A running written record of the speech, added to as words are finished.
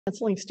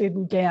canceling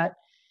student debt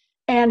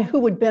and who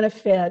would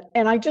benefit.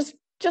 And I just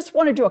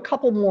want to do a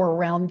couple more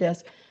around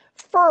this.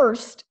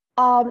 First,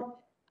 I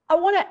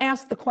want to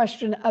ask the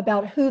question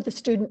about who the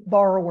student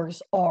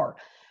borrowers are.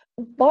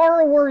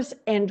 Borrowers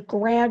and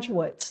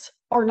graduates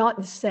are not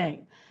the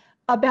same.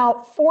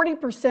 About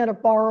 40%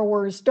 of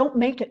borrowers don't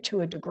make it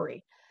to a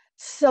degree.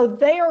 So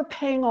they are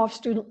paying off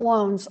student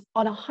loans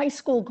on a high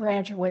school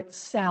graduate's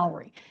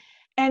salary.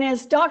 And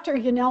as Dr.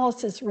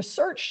 Yanellis'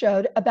 research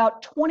showed,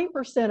 about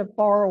 20% of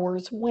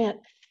borrowers went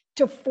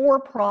to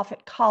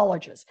for-profit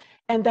colleges,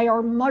 and they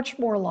are much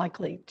more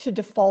likely to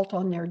default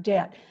on their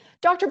debt.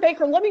 Dr.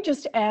 Baker, let me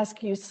just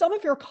ask you, some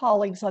of your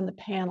colleagues on the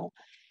panel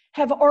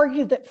have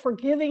argued that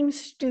forgiving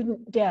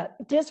student debt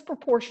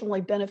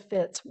disproportionately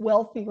benefits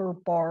wealthier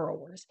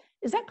borrowers.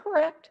 Is that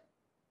correct?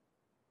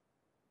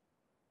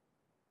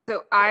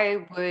 So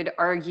I would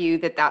argue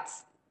that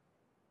that's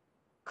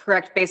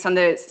correct based on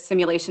the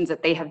simulations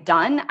that they have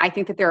done. I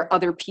think that there are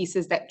other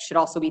pieces that should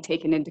also be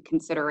taken into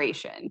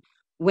consideration.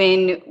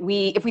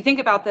 If we think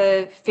about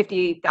the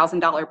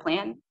 $50,000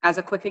 plan as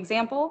a quick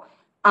example,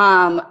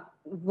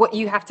 what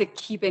you have to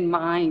keep in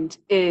mind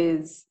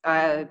is,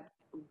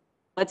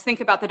 let's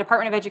think about the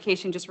Department of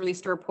Education just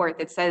released a report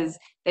that says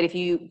that if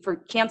you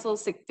cancel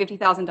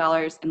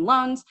 $50,000 in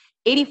loans,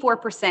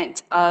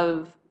 84%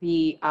 of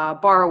the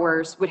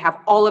borrowers would have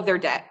all of their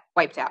debt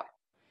wiped out.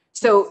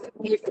 So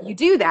if you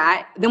do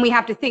that, then we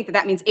have to think that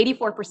that means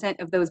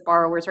 84% of those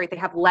borrowers, right, they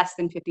have less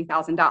than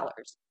 $50,000.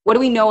 What do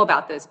we know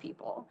about those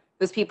people?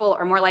 Those people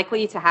are more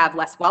likely to have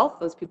less wealth.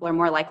 Those people are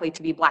more likely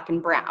to be Black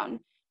and brown.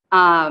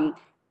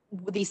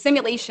 The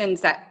simulations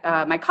that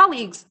my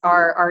colleagues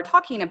are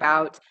talking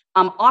about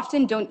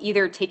often don't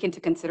either take into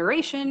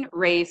consideration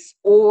race,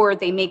 or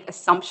they make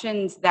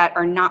assumptions that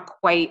are not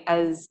quite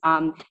as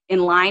in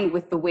line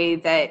with the way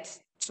that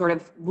sort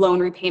of loan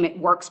repayment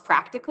works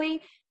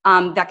practically.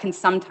 That can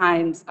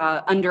sometimes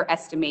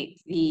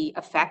underestimate the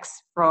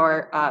effects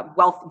for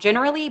wealth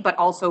generally, but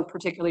also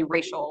particularly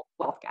racial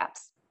wealth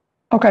gaps.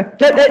 Okay,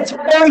 that's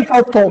very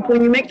helpful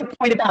when you make the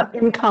point about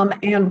income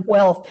and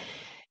wealth.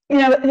 You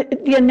know,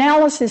 the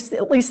analysis,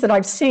 at least that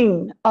I've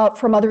seen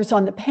from others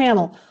on the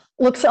panel,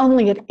 looks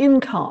only at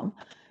income.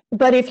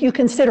 But if you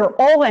consider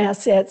all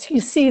assets, you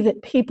see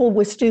that people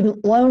with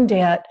student loan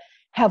debt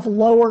have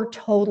lower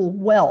total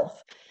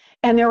wealth.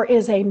 And there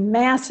is a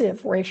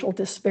massive racial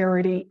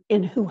disparity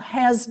in who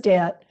has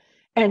debt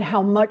and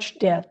how much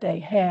debt they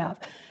have.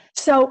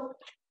 So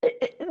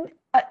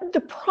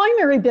the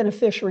primary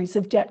beneficiaries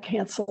of debt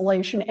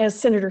cancellation, as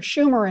Senator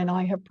Schumer and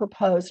I have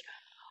proposed,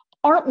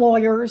 aren't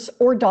lawyers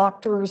or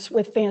doctors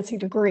with fancy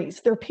degrees.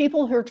 They're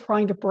people who are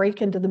trying to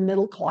break into the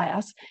middle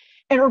class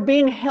and are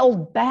being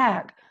held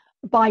back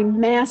by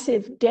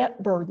massive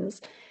debt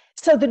burdens.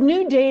 So the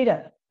new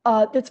data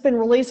that's been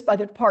released by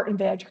the Department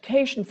of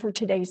Education for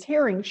today's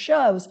hearing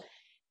shows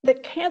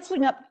that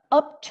canceling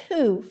up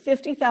to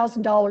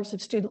 $50,000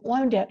 of student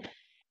loan debt,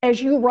 as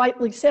you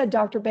rightly said,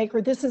 Dr.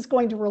 Baker, this is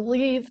going to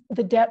relieve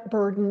the debt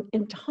burden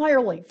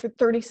entirely for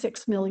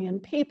 36 million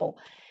people.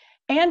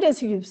 And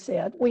as you've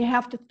said, we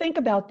have to think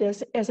about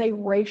this as a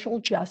racial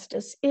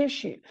justice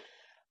issue.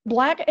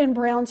 Black and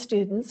brown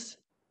students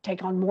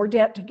take on more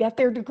debt to get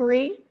their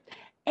degree,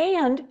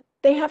 and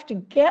they have to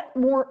get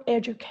more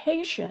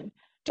education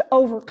to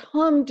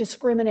overcome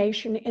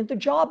discrimination in the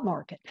job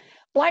market.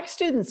 Black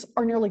students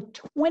are nearly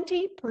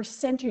 20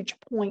 percentage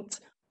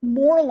points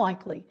more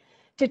likely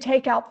to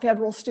take out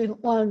federal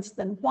student loans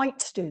than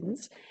white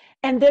students.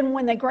 And then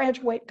when they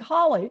graduate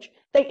college,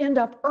 they end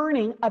up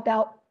earning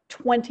about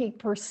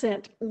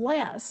 20%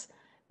 less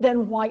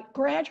than white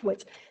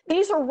graduates.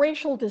 These are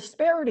racial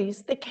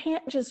disparities that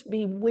can't just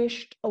be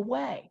wished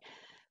away.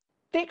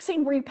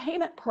 Fixing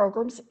repayment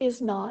programs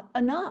is not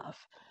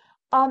enough.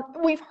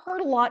 We've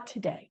heard a lot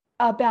today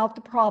about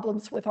the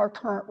problems with our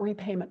current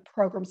repayment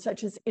programs,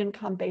 such as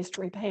income-based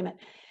repayment.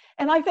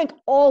 And I think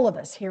all of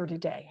us here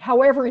today,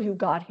 however you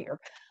got here,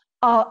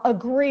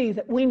 agree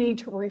that we need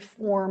to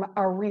reform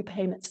our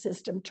repayment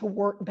system to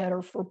work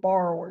better for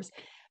borrowers.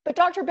 But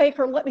Dr.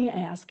 Baker, let me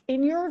ask,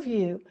 in your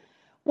view,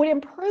 would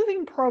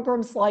improving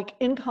programs like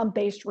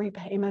income-based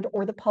repayment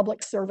or the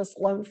public service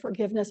loan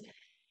forgiveness,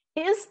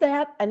 is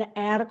that an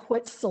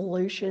adequate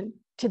solution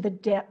to the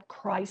debt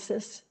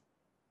crisis?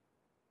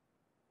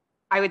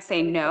 I would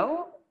say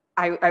no.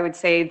 I would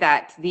say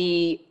that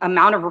the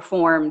amount of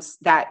reforms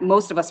that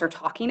most of us are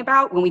talking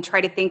about when we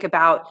try to think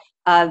about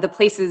the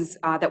places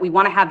that we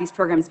want to have these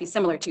programs be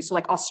similar to, so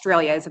like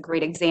Australia is a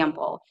great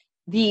example,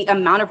 the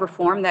amount of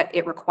reform that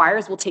it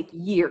requires will take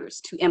years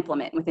to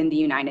implement within the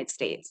United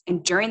States.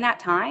 And during that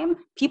time,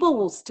 people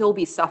will still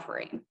be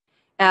suffering.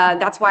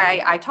 That's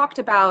why I talked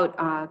about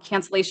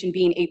cancellation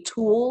being a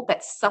tool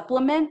that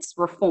supplements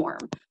reform,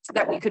 so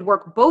that we could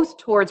work both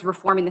towards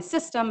reforming the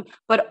system,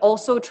 but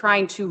also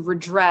trying to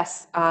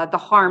redress the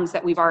harms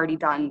that we've already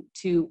done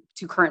to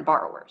current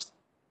borrowers.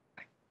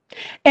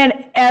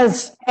 And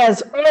as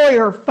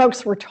earlier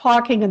folks were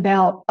talking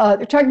about,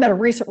 they're talking about a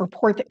recent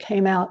report that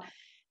came out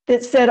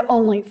that said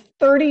only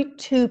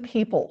 32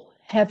 people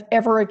have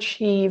ever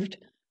achieved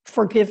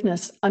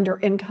forgiveness under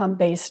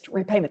income-based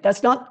repayment.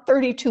 That's not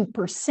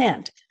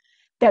 32%.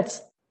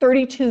 That's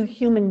 32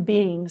 human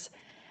beings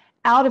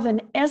out of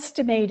an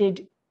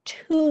estimated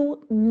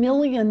 2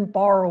 million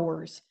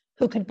borrowers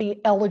who could be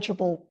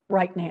eligible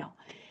right now.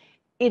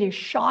 It is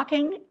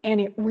shocking, and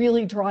it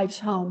really drives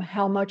home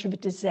how much of a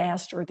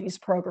disaster these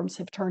programs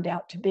have turned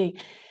out to be.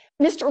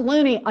 Mr.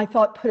 Looney, I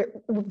thought, put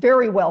it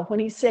very well when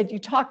he said, you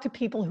talk to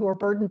people who are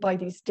burdened by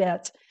these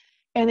debts,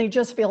 and they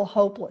just feel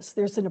hopeless.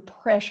 There's an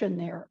oppression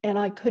there, and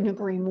I couldn't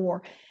agree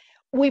more.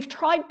 We've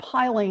tried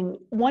piling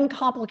one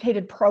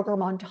complicated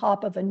program on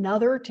top of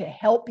another to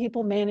help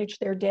people manage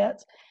their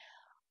debts.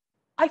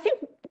 I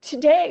think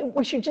today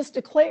we should just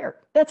declare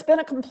that's been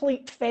a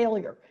complete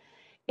failure.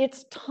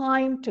 It's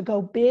time to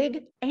go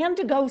big and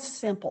to go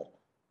simple.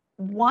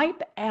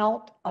 Wipe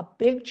out a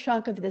big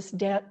chunk of this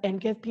debt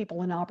and give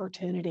people an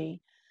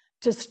opportunity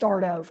to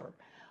start over.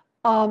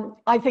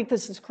 I think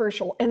this is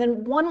crucial. And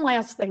then one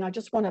last thing, I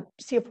just want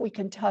to see if we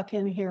can tuck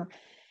in here.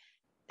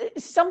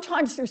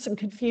 Sometimes there's some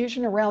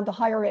confusion around the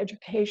Higher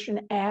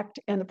Education Act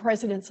and the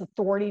president's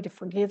authority to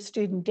forgive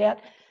student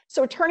debt.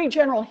 So Attorney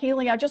General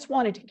Healy, I just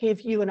wanted to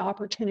give you an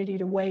opportunity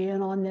to weigh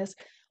in on this.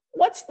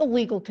 What's the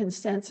legal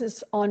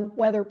consensus on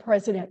whether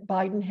President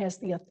Biden has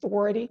the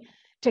authority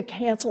to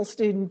cancel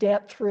student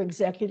debt through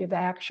executive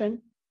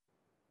action?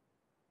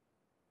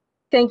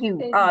 Thank you.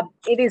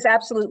 It is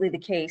absolutely the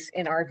case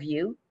in our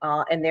view,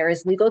 and there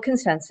is legal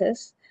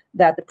consensus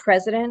that the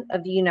President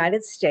of the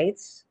United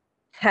States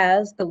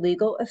has the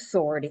legal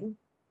authority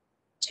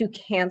to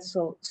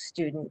cancel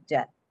student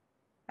debt.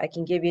 I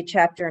can give you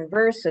chapter and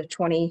verse of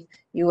 20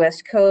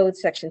 U.S. Code,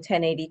 Section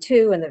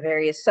 1082, and the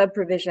various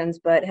sub-provisions,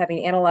 but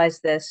having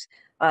analyzed this,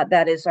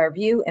 that is our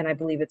view, and I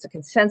believe it's a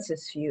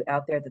consensus view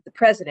out there that the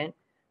President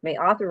may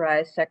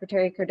authorize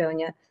Secretary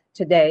Cardona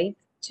today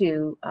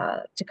to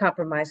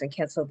compromise and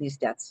cancel these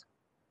debts.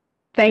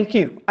 Thank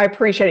you. I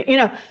appreciate it. You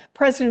know,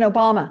 President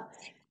Obama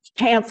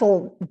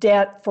canceled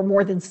debt for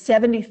more than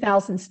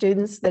 70,000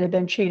 students that have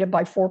been cheated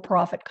by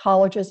for-profit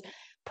colleges.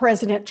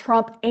 President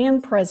Trump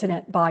and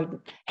President Biden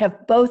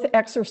have both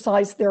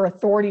exercised their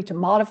authority to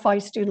modify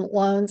student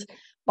loans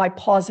by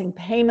pausing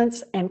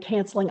payments and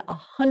canceling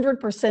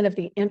 100% of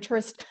the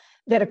interest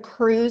that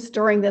accrues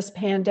during this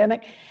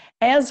pandemic.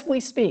 As we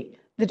speak,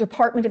 the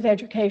Department of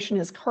Education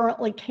is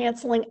currently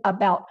canceling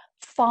about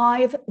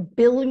 $5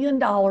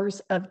 billion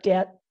of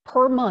debt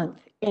per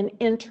month in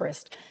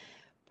interest.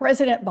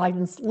 President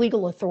Biden's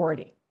legal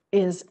authority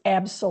is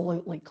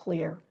absolutely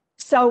clear.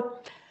 So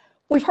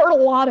we've heard a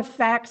lot of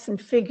facts and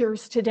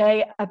figures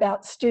today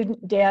about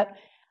student debt.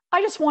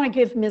 I just want to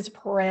give Ms.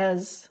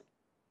 Perez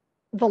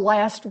the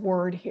last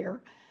word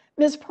here.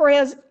 Ms.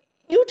 Perez,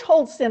 you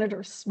told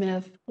Senator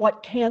Smith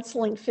what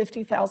canceling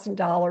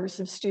 $50,000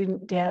 of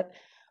student debt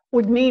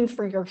would mean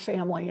for your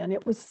family, and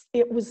it was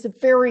a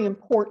very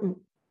important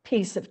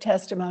piece of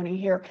testimony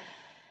here.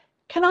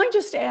 Can I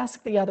just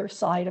ask the other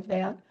side of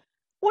that?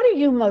 What are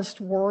you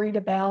most worried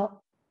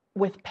about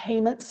with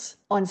payments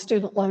on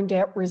student loan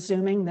debt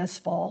resuming this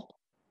fall?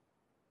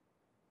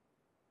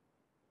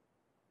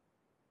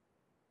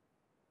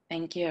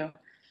 Thank you.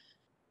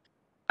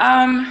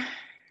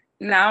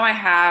 Now I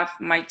have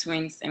my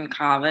twins in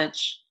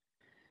college.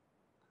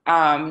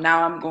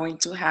 Now I'm going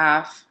to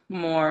have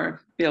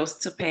more bills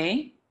to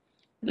pay.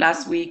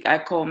 Last week, I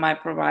called my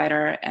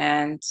provider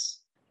and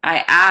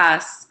I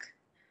asked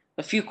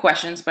a few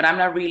questions, but I'm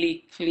not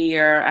really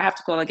clear. I have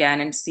to call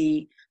again and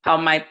see how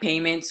my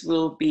payments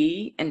will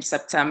be in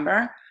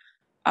September.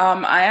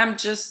 I am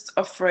just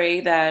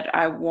afraid that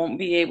I won't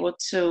be able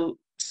to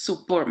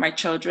support my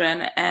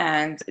children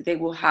and they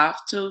will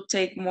have to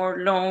take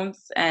more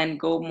loans and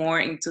go more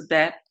into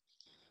debt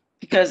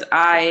because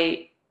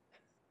I've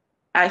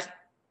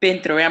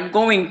been through it. I'm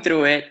going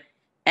through it,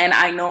 and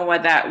I know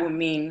what that would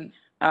mean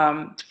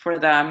for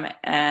them.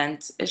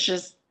 And it's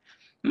just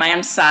my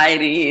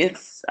anxiety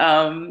is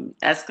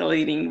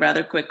escalating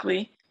rather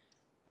quickly.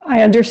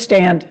 I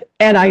understand,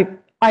 and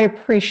I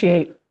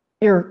appreciate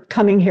your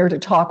coming here to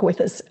talk with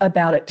us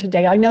about it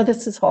today. I know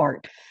this is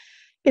hard.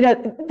 You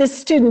know, this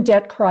student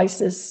debt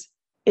crisis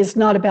is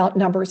not about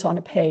numbers on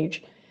a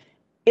page.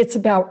 It's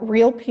about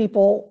real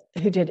people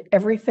who did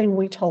everything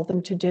we told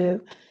them to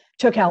do,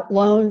 took out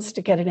loans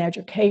to get an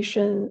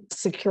education,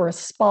 secure a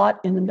spot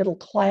in the middle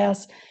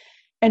class,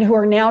 and who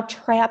are now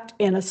trapped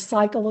in a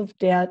cycle of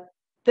debt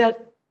that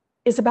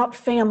is about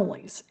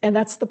families. And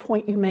that's the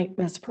point you make,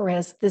 Ms.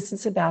 Perez. This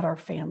is about our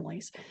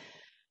families.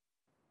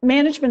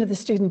 Management of the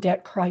student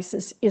debt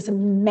crisis is a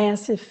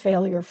massive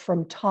failure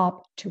from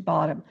top to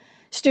bottom.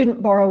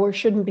 Student borrowers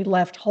shouldn't be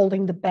left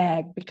holding the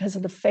bag because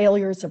of the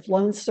failures of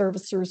loan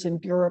servicers and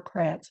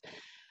bureaucrats.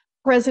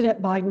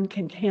 President Biden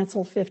can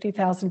cancel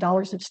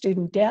 $50,000 of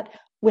student debt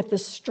with the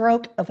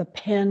stroke of a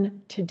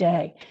pen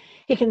today.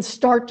 He can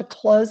start to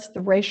close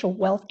the racial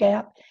wealth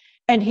gap,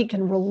 and he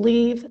can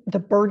relieve the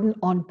burden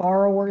on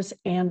borrowers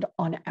and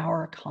on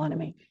our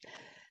economy.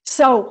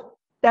 So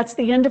that's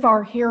the end of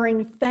our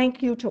hearing.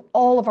 Thank you to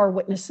all of our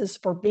witnesses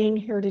for being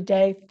here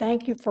today.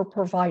 Thank you for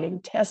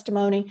providing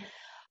testimony.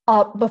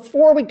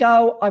 Before we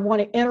go, I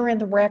want to enter in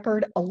the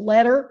record a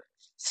letter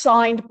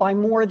signed by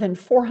more than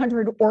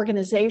 400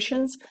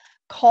 organizations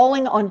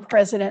calling on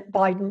President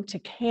Biden to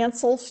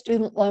cancel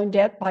student loan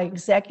debt by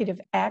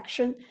executive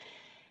action.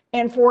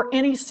 And for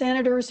any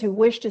senators who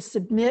wish to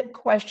submit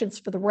questions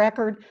for the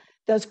record,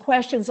 those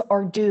questions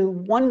are due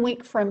 1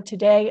 week from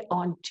today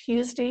on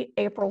Tuesday,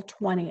 April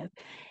 20th.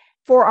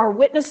 For our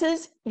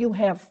witnesses, you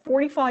have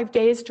 45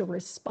 days to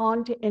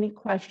respond to any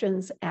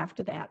questions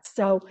after that.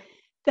 So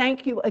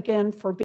thank you again for being